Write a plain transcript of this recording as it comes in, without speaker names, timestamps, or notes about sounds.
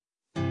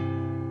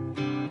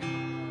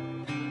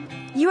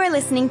You are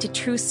listening to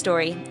True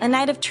Story, a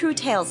night of true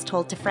tales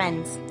told to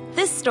friends.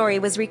 This story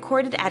was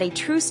recorded at a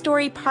True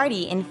Story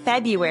party in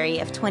February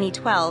of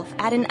 2012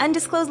 at an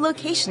undisclosed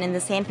location in the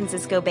San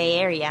Francisco Bay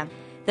Area.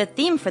 The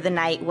theme for the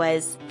night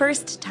was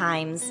First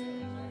Times.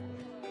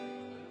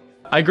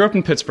 I grew up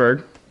in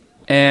Pittsburgh,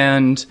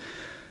 and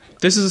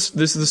this is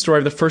the story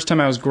of the first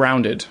time I was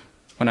grounded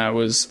when I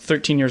was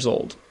 13 years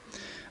old.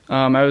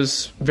 I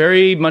was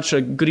very much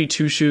a goody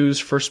two-shoes,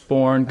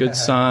 firstborn, good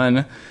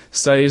son,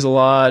 studies a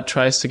lot,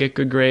 tries to get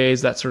good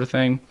grades, that sort of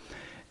thing.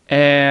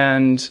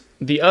 And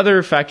the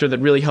other factor that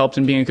really helped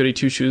in being a goody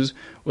two-shoes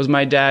was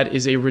my dad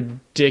is a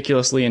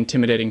ridiculously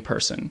intimidating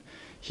person.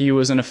 He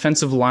was an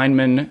offensive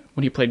lineman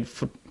when he played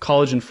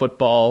college and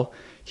football.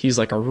 He's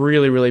like a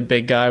really, really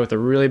big guy with a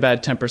really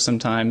bad temper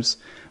sometimes.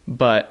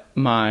 But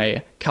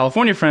my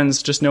California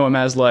friends just know him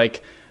as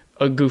like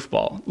a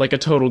goofball, like a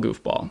total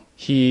goofball.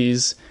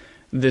 He's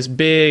this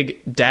big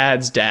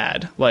dad's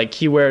dad. Like,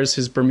 he wears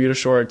his Bermuda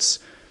shorts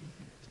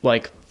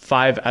like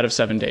 5 out of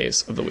 7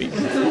 days of the week.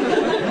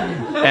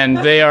 And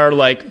they are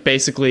like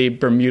basically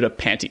Bermuda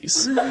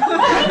panties.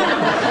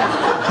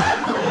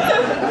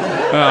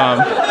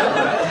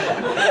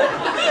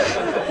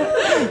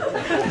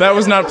 That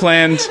was not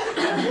planned.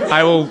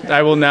 I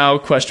will now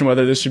question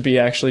whether this should be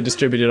actually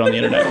distributed on the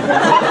internet.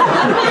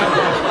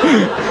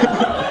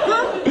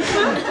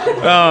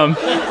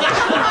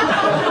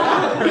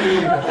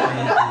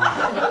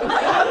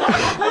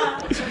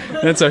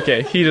 That's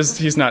okay.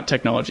 He's not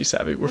technology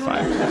savvy. We're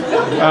fine.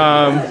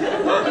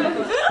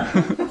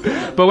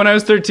 But when I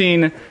was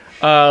 13,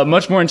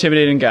 much more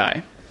intimidating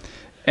guy.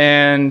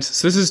 And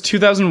so this is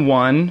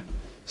 2001.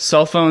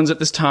 Cell phones at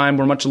this time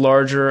were much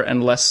larger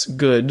and less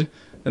good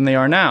than they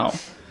are now.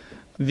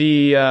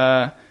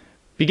 The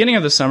beginning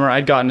of the summer,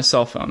 I'd gotten a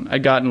cell phone.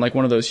 I'd gotten like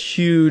one of those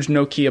huge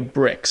Nokia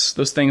bricks,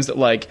 those things that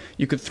like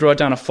you could throw it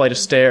down a flight of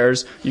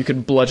stairs, you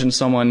could bludgeon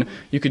someone,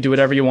 you could do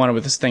whatever you wanted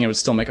with this thing, it would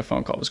still make a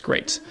phone call. It was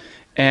great.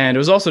 And it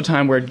was also a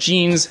time where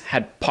jeans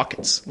had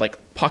pockets, like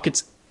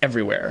pockets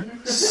everywhere.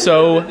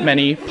 So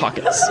many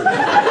pockets.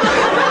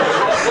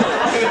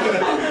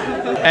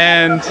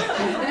 And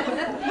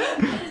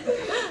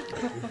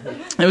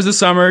it was the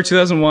summer,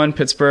 2001,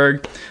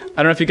 Pittsburgh. I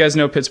don't know if you guys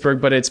know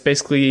Pittsburgh, but it's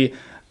basically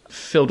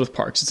filled with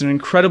parks. It's an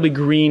incredibly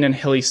green and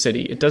hilly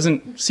city. It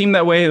doesn't seem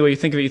that way. The way you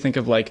think of it, you think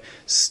of like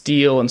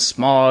steel and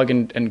smog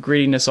and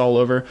grittiness all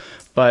over.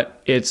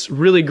 But it's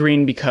really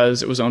green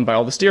because it was owned by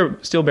all the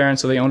steel barons,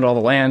 so they owned all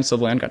the land, so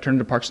the land got turned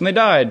into parks and they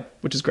died,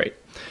 which is great.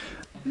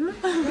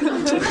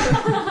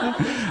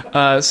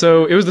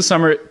 So it was the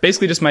summer,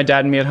 basically just my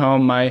dad and me at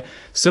home. My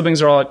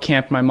siblings are all at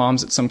camp. My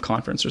mom's at some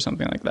conference or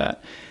something like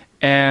that.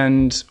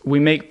 And we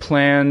make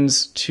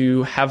plans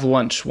to have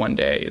lunch one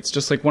day. It's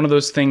just like one of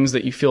those things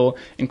that you feel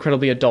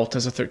incredibly adult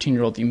as a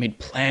 13-year-old. You made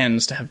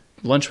plans to have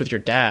lunch with your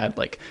dad.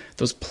 Like,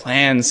 those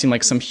plans seem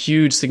like some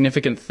huge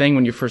significant thing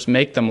when you first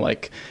make them.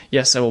 Like,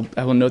 yes, I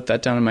will note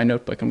that down in my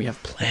notebook, and we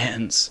have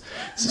plans.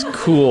 This is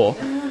cool.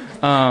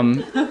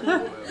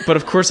 But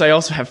of course, I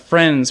also have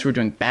friends who are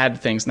doing bad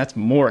things, and that's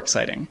more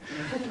exciting.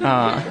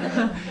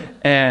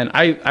 And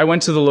I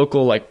went to the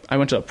local, I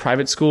went to a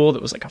private school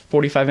that was like a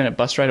 45-minute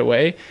bus ride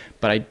away,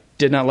 but I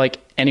did not like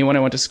anyone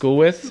I went to school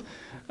with.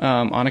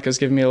 Annika's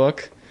giving me a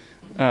look.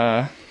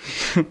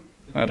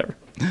 Whatever.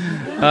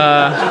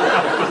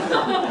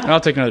 I'll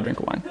take another drink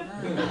of wine.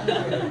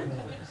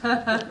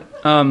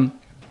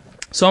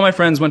 So all my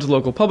friends went to the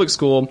local public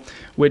school,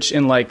 which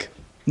in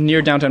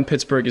near downtown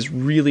Pittsburgh is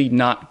really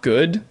not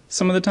good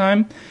some of the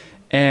time.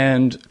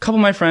 And a couple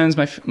of my friends,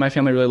 my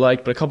family really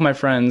liked, but a couple of my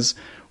friends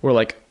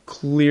were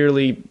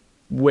clearly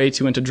way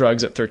too into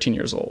drugs at 13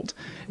 years old.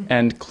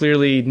 And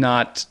clearly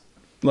not,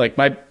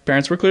 my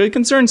parents were clearly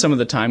concerned some of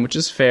the time, which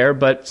is fair,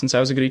 but since I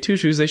was a goody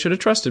two-shoes, they should have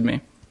trusted me.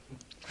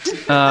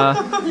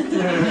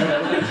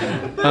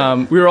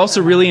 We were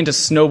also really into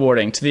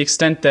snowboarding to the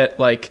extent that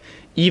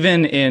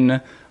even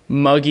in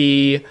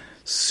muggy,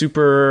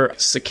 super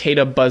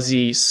cicada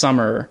buzzy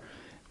summer,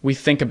 we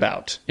think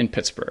about in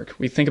Pittsburgh.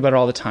 We think about it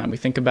all the time. We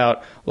think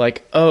about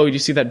oh, you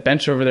see that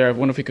bench over there? I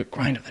wonder if we could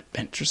grind on that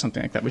bench or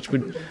something like that, which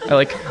would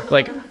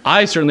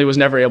I certainly was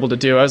never able to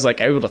do. I was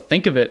able to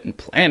think of it and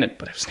plan it,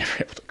 but I was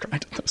never able to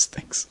grind on those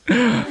things.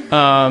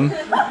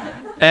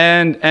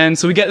 And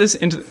so we get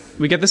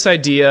this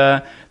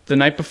idea the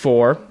night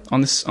before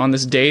on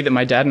this day that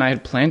my dad and I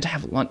had planned to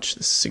have lunch,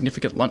 this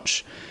significant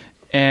lunch.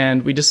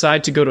 And we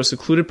decide to go to a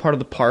secluded part of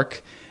the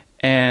park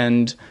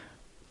and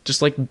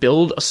just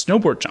build a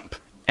snowboard jump.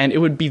 And it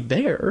would be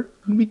there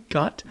when we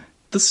got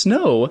the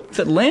snow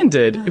that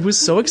landed. It was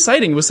so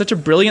exciting. It was such a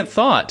brilliant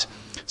thought.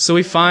 So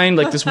we find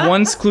this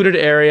one secluded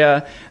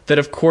area that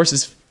of course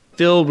is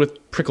filled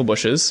with prickle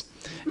bushes.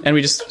 And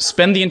we just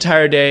spend the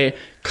entire day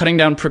cutting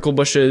down prickle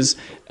bushes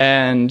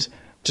and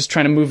just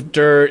trying to move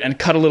dirt and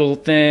cut a little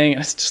thing.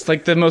 It's just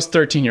the most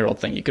 13-year-old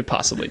thing you could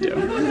possibly do.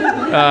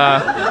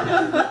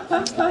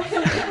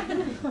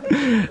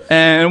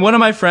 And one of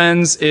my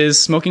friends is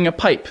smoking a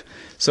pipe.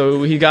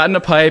 So he got in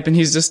a pipe and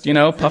he's just,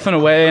 puffing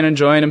away and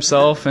enjoying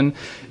himself. And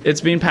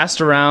It's being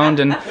passed around,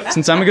 and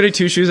since I'm a goody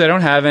two-shoes, I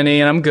don't have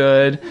any, and I'm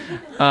good.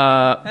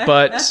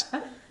 But,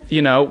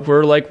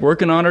 we're like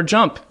working on our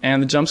jump,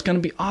 and the jump's going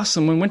to be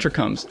awesome when winter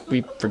comes.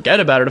 We forget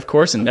about it, of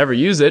course, and never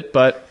use it,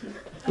 but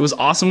it was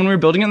awesome when we were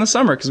building it in the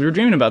summer because we were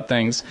dreaming about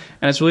things.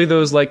 And it's really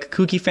those like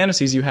kooky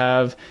fantasies you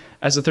have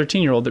as a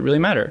 13-year-old that really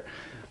matter.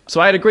 So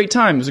I had a great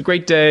time. It was a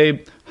great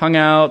day, hung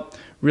out,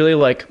 really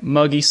like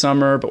muggy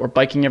summer, but we're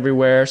biking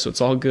everywhere, so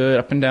it's all good,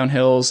 up and down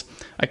hills.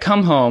 I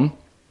come home,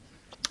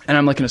 and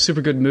I'm like in a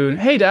super good mood.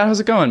 Hey, Dad, how's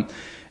it going?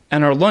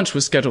 And our lunch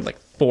was scheduled like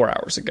 4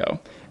 hours ago.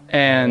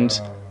 And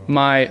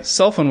my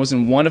cell phone was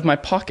in one of my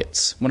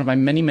pockets, one of my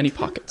many, many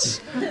pockets,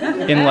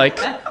 in like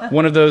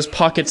one of those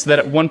pockets that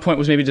at one point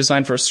was maybe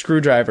designed for a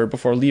screwdriver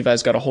before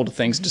Levi's got a hold of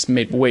things and just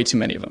made way too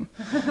many of them.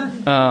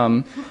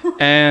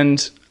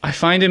 And I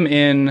find him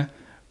in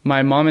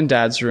my mom and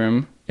dad's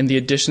room in the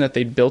addition that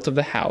they'd built of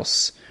the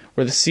house,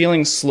 where the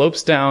ceiling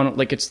slopes down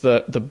like it's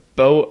the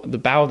bow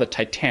of the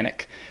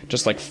Titanic,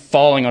 just like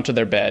falling onto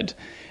their bed.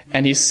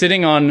 And he's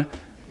sitting on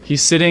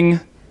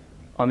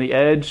the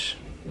edge.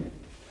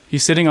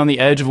 He's sitting on the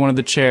edge of one of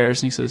the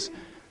chairs, and he says,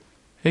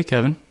 "Hey,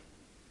 Kevin.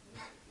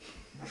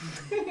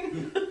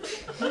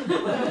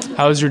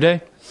 How was your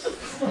day?"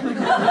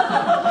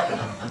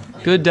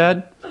 "Good,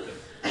 Dad."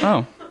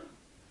 "Oh.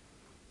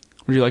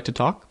 Would you like to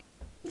talk?"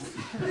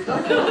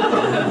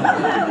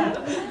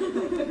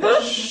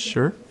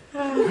 "Sure."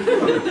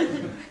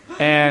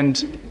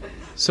 And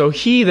so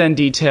he then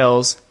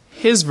details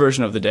his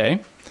version of the day,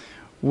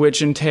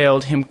 which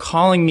entailed him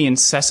calling me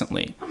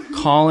incessantly,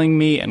 calling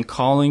me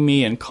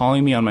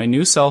on my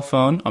new cell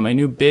phone, on my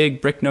new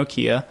big brick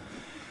Nokia,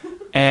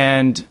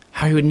 and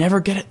how he would never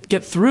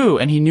get through,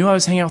 and he knew I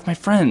was hanging out with my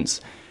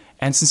friends.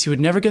 And since he would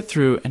never get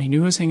through, and he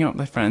knew I was hanging out with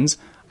my friends,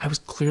 I was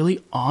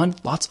clearly on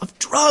lots of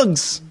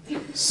drugs.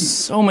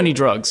 So many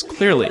drugs,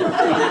 clearly.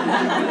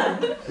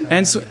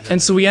 And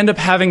so we end up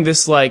having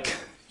this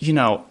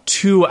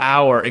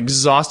 2-hour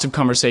exhaustive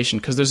conversation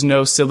because there's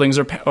no siblings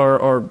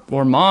or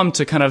mom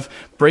to kind of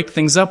break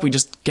things up. We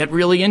just get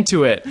really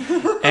into it.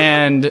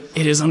 And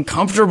it is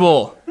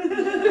uncomfortable.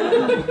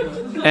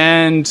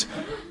 And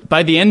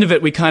by the end of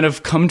it, we kind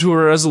of come to a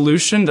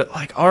resolution that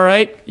all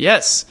right,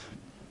 yes,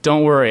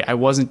 don't worry, I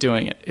wasn't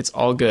doing it. It's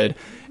all good.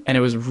 And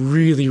it was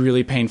really,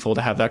 really painful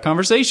to have that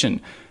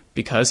conversation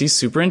because he's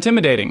super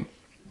intimidating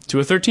to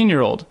a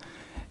 13-year-old.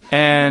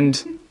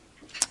 And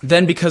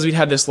then because we'd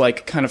had this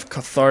kind of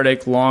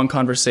cathartic, long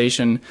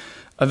conversation,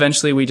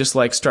 eventually we just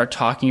start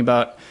talking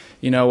about,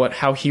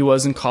 how he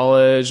was in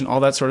college and all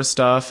that sort of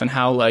stuff, and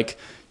how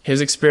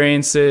his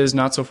experiences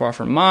not so far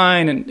from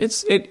mine, and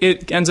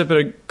it ends up at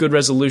a good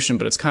resolution,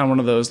 but it's kind of one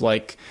of those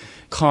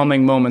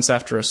calming moments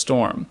after a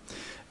storm.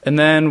 And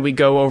then we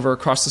go over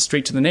across the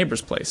street to the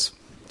neighbor's place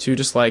to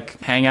just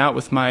hang out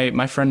with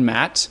my friend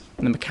Matt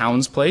in the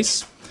McCown's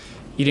place,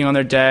 eating on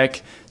their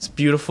deck. It's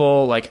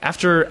beautiful.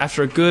 After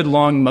a good,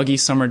 long, muggy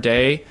summer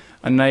day,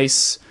 a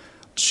nice,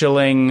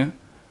 chilling,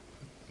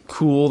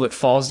 cool that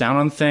falls down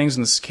on things,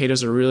 and the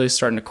cicadas are really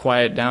starting to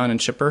quiet down and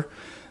chipper.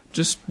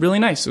 Just really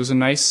nice. It was a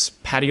nice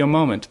patio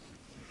moment.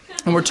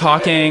 And we're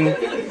talking...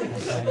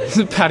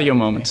 Patio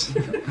Moment.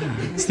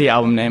 It's the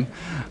album name.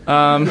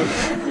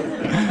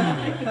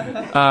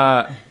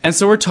 And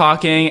so we're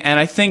talking, and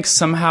I think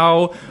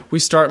somehow we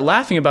start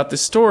laughing about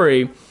this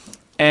story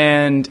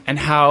and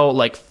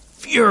how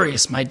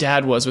furious my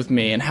dad was with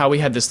me, and how we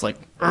had this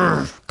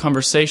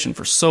conversation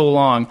for so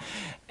long.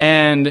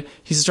 And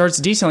he starts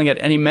detailing it,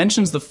 and he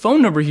mentions the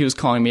phone number he was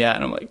calling me at,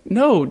 and I'm like,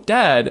 "No,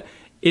 Dad,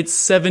 it's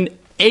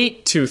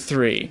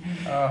 7823.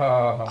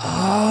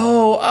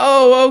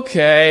 Oh,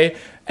 okay.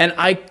 And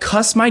I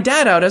cussed my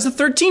dad out as a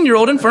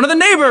 13-year-old in front of the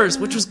neighbors,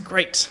 which was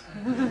great.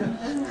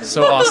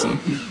 So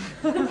awesome.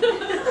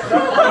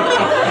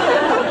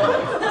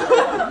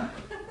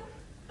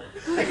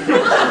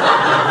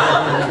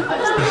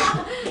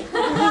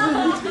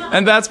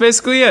 And that's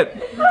basically it.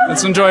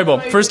 It's enjoyable.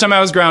 First time I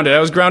was grounded. I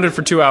was grounded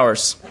for 2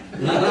 hours.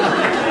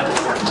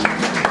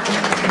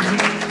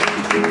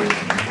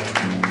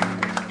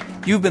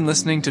 You've been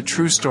listening to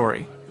True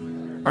Story.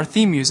 Our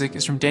theme music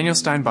is from Daniel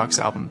Steinbach's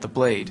album, The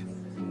Blade.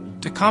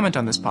 To comment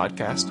on this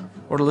podcast,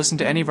 or to listen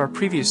to any of our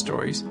previous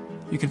stories,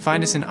 you can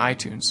find us in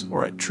iTunes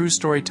or at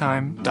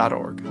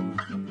truestorytime.org.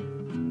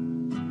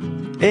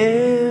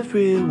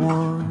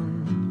 Everyone,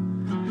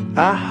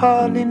 I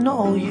hardly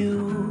know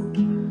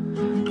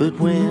you, but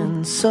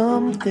when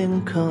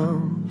something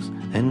comes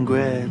and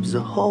grabs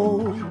a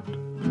hold,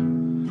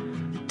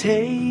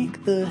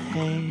 take the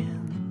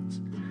hands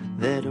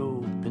that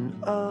open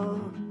up.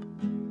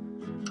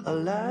 A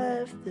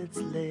life that's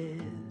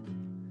led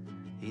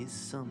is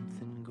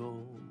something